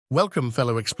Welcome,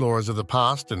 fellow explorers of the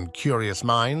past and curious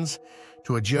minds,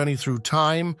 to a journey through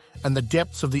time and the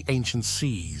depths of the ancient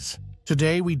seas.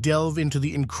 Today, we delve into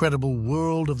the incredible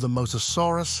world of the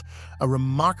Mosasaurus, a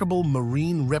remarkable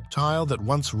marine reptile that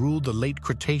once ruled the late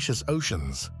Cretaceous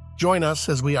oceans. Join us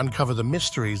as we uncover the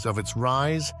mysteries of its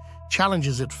rise,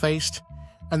 challenges it faced,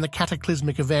 and the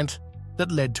cataclysmic event that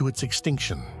led to its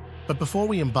extinction. But before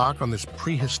we embark on this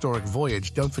prehistoric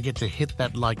voyage, don't forget to hit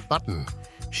that like button,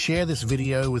 share this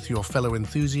video with your fellow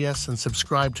enthusiasts, and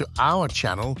subscribe to our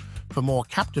channel for more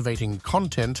captivating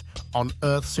content on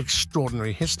Earth's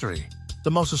extraordinary history. The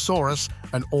Mosasaurus,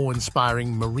 an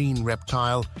awe-inspiring marine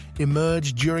reptile,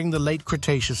 emerged during the late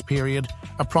Cretaceous period,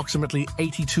 approximately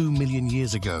 82 million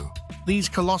years ago. These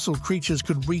colossal creatures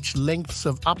could reach lengths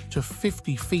of up to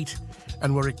 50 feet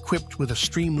and were equipped with a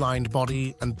streamlined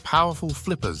body and powerful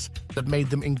flippers that made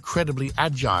them incredibly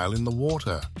agile in the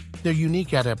water. Their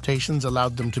unique adaptations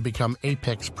allowed them to become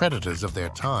apex predators of their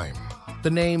time. The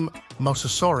name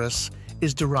Mosasaurus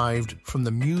is derived from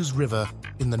the Meuse River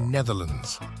in the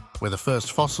Netherlands, where the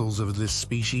first fossils of this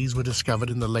species were discovered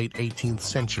in the late 18th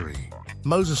century.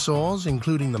 Mosasaurs,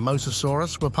 including the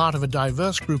Mosasaurus, were part of a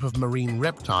diverse group of marine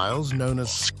reptiles known as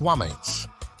squamates,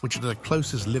 which are the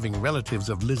closest living relatives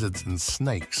of lizards and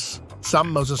snakes.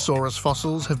 Some Mosasaurus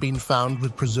fossils have been found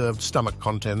with preserved stomach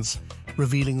contents,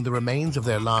 revealing the remains of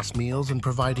their last meals and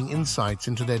providing insights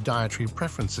into their dietary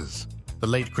preferences. The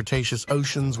late Cretaceous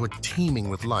oceans were teeming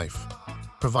with life,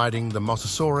 providing the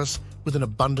Mosasaurus with an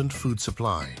abundant food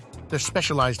supply. Their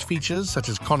specialized features, such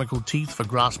as conical teeth for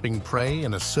grasping prey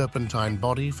and a serpentine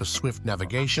body for swift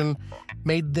navigation,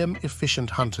 made them efficient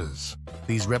hunters.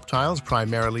 These reptiles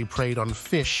primarily preyed on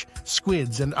fish,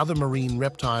 squids, and other marine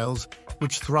reptiles,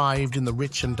 which thrived in the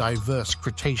rich and diverse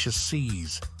Cretaceous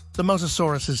seas. The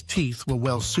Mosasaurus's teeth were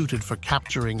well suited for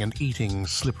capturing and eating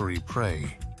slippery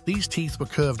prey. These teeth were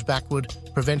curved backward,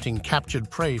 preventing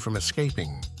captured prey from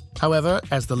escaping. However,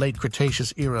 as the late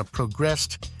Cretaceous era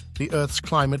progressed, the Earth's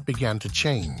climate began to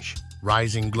change.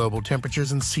 Rising global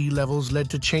temperatures and sea levels led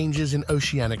to changes in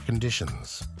oceanic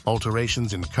conditions.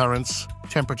 Alterations in currents,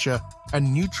 temperature,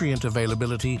 and nutrient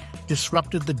availability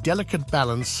disrupted the delicate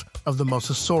balance of the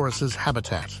Mosasaurus's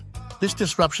habitat. This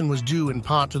disruption was due in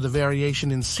part to the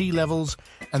variation in sea levels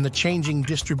and the changing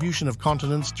distribution of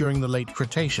continents during the late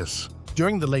Cretaceous.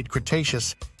 During the late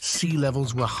Cretaceous, sea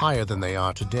levels were higher than they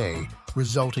are today,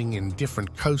 resulting in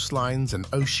different coastlines and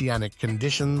oceanic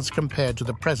conditions compared to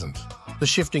the present. The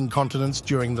shifting continents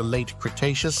during the late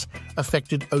Cretaceous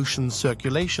affected ocean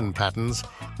circulation patterns,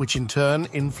 which in turn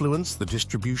influenced the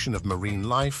distribution of marine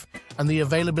life and the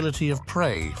availability of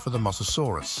prey for the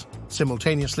Mosasaurus.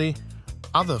 Simultaneously,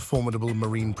 other formidable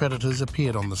marine predators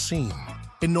appeared on the scene.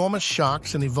 Enormous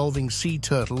sharks and evolving sea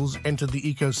turtles entered the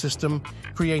ecosystem,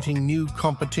 creating new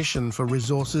competition for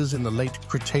resources in the late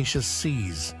Cretaceous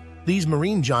seas. These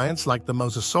marine giants, like the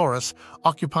Mosasaurus,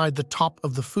 occupied the top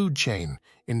of the food chain,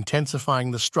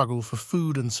 intensifying the struggle for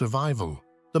food and survival.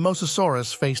 The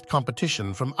Mosasaurus faced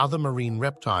competition from other marine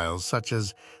reptiles, such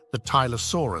as the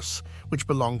Tylosaurus, which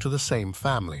belonged to the same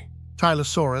family.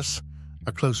 Tylosaurus,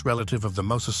 a close relative of the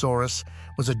Mosasaurus,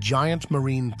 was a giant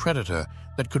marine predator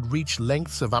that could reach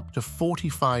lengths of up to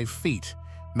 45 feet,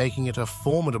 making it a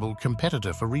formidable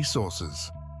competitor for resources.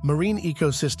 Marine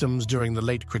ecosystems during the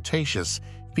late Cretaceous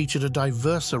featured a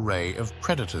diverse array of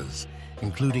predators,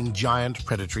 including giant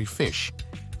predatory fish,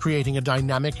 creating a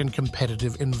dynamic and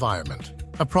competitive environment.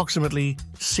 Approximately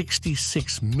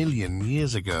 66 million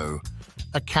years ago,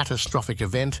 a catastrophic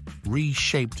event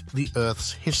reshaped the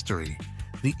Earth's history: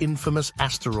 the infamous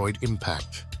asteroid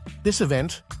impact. This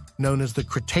event, known as the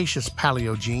Cretaceous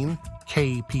Paleogene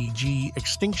 (KPG)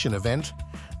 extinction event,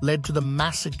 led to the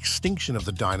mass extinction of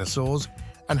the dinosaurs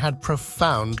and had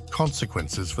profound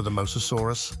consequences for the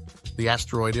Mosasaurus. The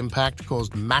asteroid impact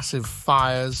caused massive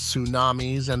fires,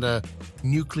 tsunamis, and a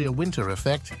nuclear winter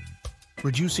effect,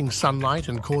 reducing sunlight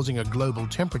and causing a global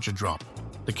temperature drop.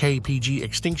 The KPG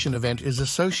extinction event is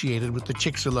associated with the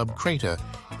Chicxulub crater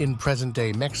in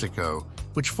present-day Mexico,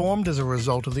 which formed as a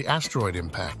result of the asteroid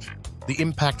impact. The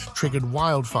impact triggered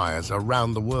wildfires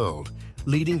around the world,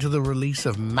 leading to the release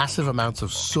of massive amounts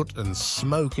of soot and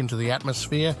smoke into the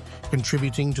atmosphere,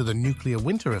 contributing to the nuclear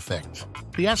winter effect.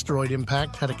 The asteroid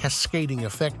impact had a cascading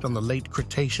effect on the late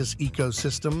Cretaceous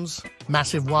ecosystems.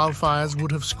 Massive wildfires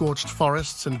would have scorched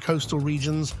forests and coastal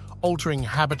regions, altering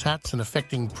habitats and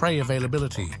affecting prey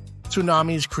availability.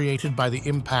 Tsunamis created by the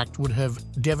impact would have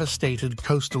devastated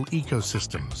coastal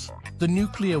ecosystems. The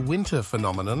nuclear winter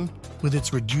phenomenon, with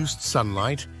its reduced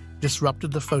sunlight,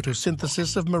 disrupted the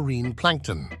photosynthesis of marine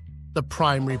plankton, the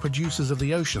primary producers of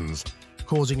the oceans,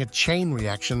 causing a chain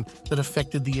reaction that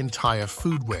affected the entire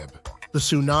food web. The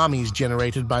tsunamis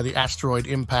generated by the asteroid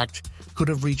impact could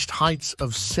have reached heights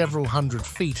of several hundred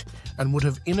feet and would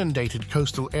have inundated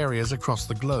coastal areas across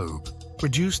the globe.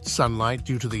 Reduced sunlight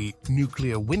due to the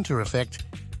nuclear winter effect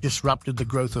disrupted the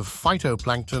growth of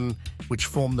phytoplankton, which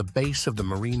form the base of the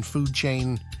marine food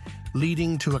chain,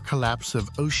 leading to a collapse of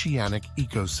oceanic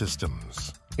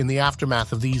ecosystems. In the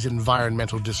aftermath of these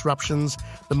environmental disruptions,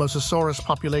 the Mosasaurus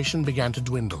population began to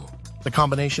dwindle. The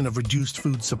combination of reduced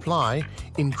food supply,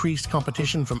 increased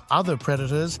competition from other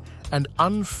predators, and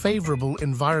unfavorable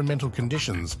environmental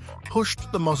conditions pushed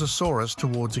the Mosasaurus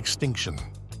towards extinction.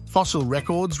 Fossil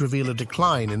records reveal a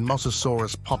decline in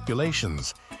Mosasaurus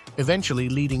populations, eventually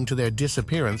leading to their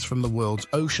disappearance from the world's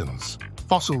oceans.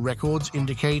 Fossil records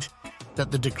indicate that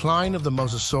the decline of the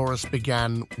Mosasaurus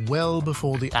began well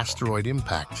before the asteroid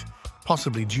impact,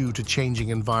 possibly due to changing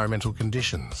environmental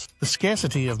conditions. The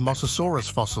scarcity of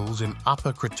Mosasaurus fossils in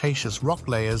upper Cretaceous rock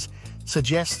layers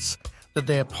suggests that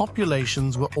their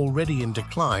populations were already in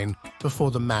decline before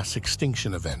the mass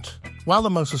extinction event. While the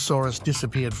Mosasaurus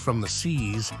disappeared from the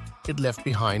seas, it left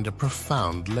behind a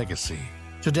profound legacy.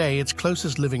 Today, its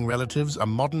closest living relatives are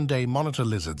modern-day monitor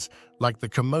lizards like the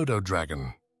Komodo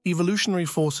dragon. Evolutionary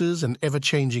forces and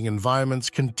ever-changing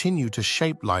environments continue to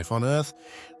shape life on Earth,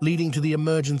 leading to the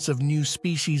emergence of new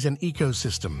species and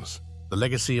ecosystems. The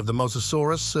legacy of the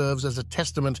Mosasaurus serves as a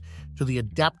testament to the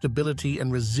adaptability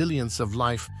and resilience of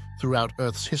life throughout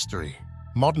Earth's history.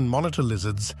 Modern monitor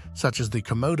lizards, such as the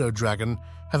Komodo dragon,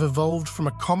 have evolved from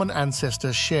a common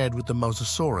ancestor shared with the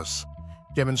Mosasaurus,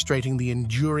 demonstrating the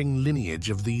enduring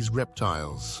lineage of these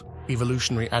reptiles.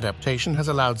 Evolutionary adaptation has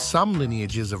allowed some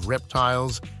lineages of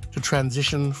reptiles to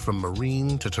transition from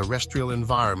marine to terrestrial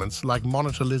environments like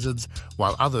monitor lizards,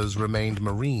 while others remained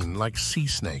marine like sea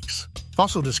snakes.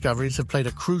 Fossil discoveries have played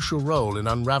a crucial role in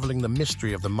unraveling the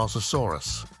mystery of the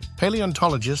Mosasaurus.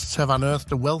 Paleontologists have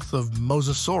unearthed a wealth of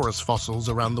Mosasaurus fossils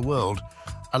around the world,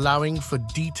 allowing for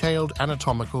detailed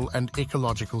anatomical and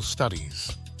ecological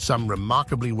studies. Some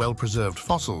remarkably well-preserved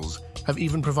fossils have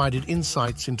even provided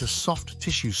insights into soft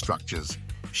tissue structures,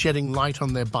 shedding light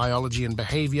on their biology and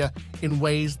behavior in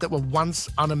ways that were once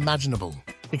unimaginable.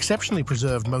 Exceptionally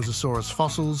preserved Mosasaurus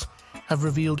fossils have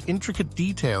revealed intricate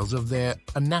details of their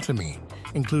anatomy,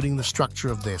 including the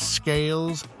structure of their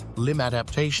scales, limb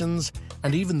adaptations,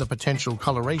 and even the potential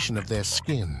coloration of their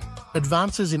skin.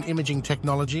 Advances in imaging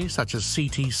technology, such as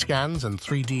CT scans and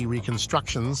 3D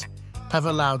reconstructions, have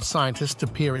allowed scientists to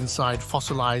peer inside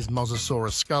fossilized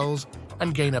Mosasaurus skulls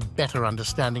and gain a better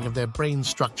understanding of their brain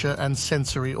structure and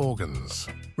sensory organs.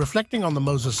 Reflecting on the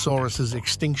Mosasaurus's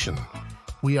extinction,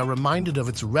 we are reminded of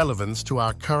its relevance to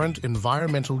our current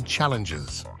environmental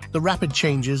challenges. The rapid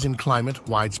changes in climate,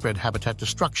 widespread habitat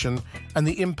destruction, and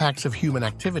the impacts of human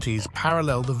activities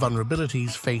parallel the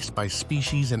vulnerabilities faced by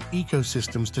species and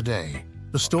ecosystems today.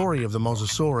 The story of the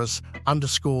Mosasaurus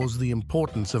underscores the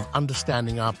importance of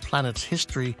understanding our planet's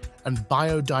history and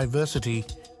biodiversity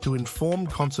to inform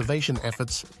conservation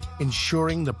efforts,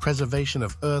 ensuring the preservation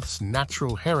of Earth's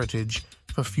natural heritage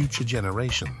for future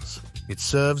generations. It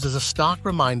serves as a stark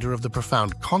reminder of the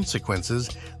profound consequences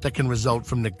that can result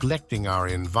from neglecting our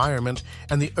environment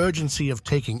and the urgency of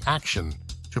taking action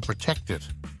to protect it.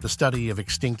 The study of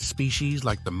extinct species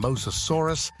like the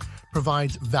Mosasaurus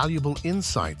provides valuable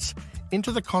insights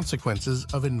into the consequences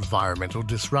of environmental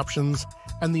disruptions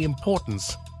and the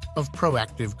importance of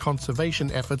proactive conservation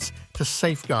efforts to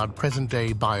safeguard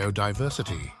present-day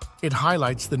biodiversity. It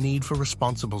highlights the need for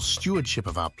responsible stewardship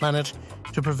of our planet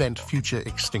to prevent future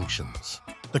extinctions.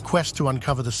 The quest to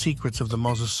uncover the secrets of the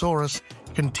Mosasaurus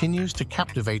continues to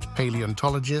captivate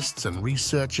paleontologists and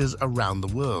researchers around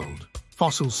the world.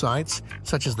 Fossil sites,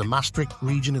 such as the Maastricht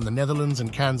region in the Netherlands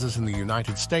and Kansas in the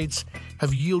United States,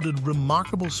 have yielded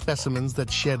remarkable specimens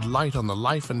that shed light on the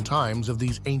life and times of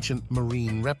these ancient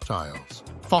marine reptiles.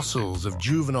 Fossils of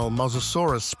juvenile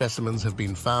Mosasaurus specimens have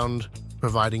been found,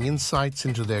 providing insights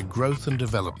into their growth and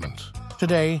development.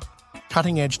 Today,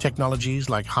 cutting-edge technologies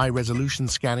like high-resolution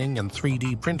scanning and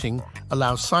 3D printing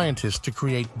allow scientists to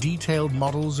create detailed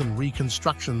models and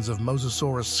reconstructions of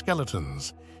Mosasaurus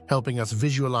skeletons, helping us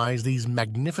visualize these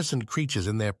magnificent creatures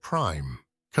in their prime.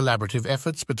 Collaborative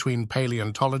efforts between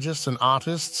paleontologists and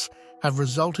artists have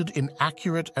resulted in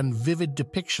accurate and vivid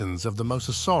depictions of the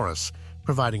Mosasaurus,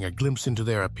 providing a glimpse into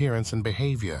their appearance and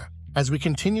behavior. As we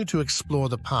continue to explore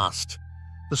the past,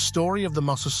 the story of the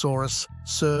Mosasaurus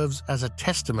serves as a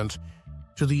testament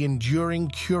to the enduring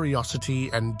curiosity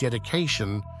and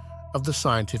dedication of the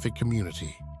scientific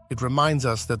community. It reminds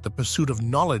us that the pursuit of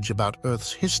knowledge about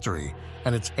Earth's history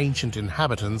and its ancient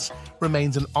inhabitants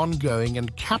remains an ongoing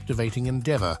and captivating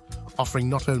endeavor, offering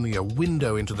not only a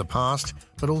window into the past,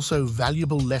 but also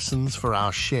valuable lessons for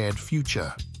our shared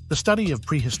future. The study of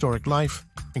prehistoric life,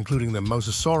 including the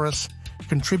Mosasaurus,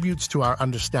 contributes to our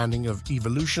understanding of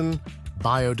evolution,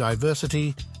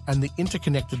 biodiversity, and the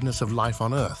interconnectedness of life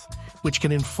on Earth, which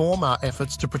can inform our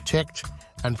efforts to protect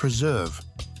and preserve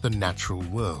the natural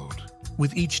world.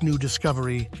 With each new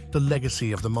discovery, the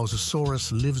legacy of the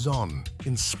Mosasaurus lives on,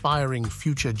 inspiring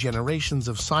future generations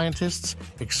of scientists,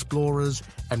 explorers,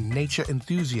 and nature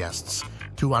enthusiasts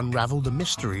to unravel the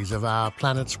mysteries of our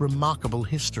planet's remarkable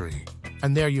history.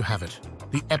 And there you have it,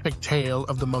 the epic tale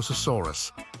of the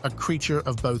Mosasaurus, a creature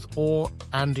of both awe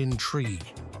and intrigue.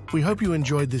 We hope you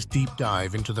enjoyed this deep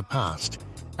dive into the past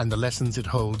and the lessons it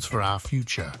holds for our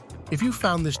future. If you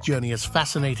found this journey as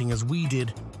fascinating as we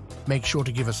did, make sure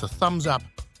to give us a thumbs up,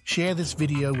 share this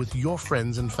video with your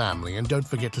friends and family, and don't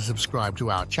forget to subscribe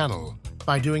to our channel.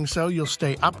 By doing so, you'll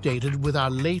stay updated with our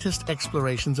latest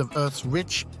explorations of Earth's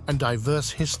rich and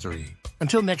diverse history.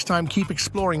 Until next time, keep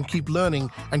exploring, keep learning,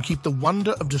 and keep the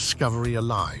wonder of discovery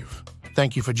alive.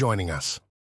 Thank you for joining us.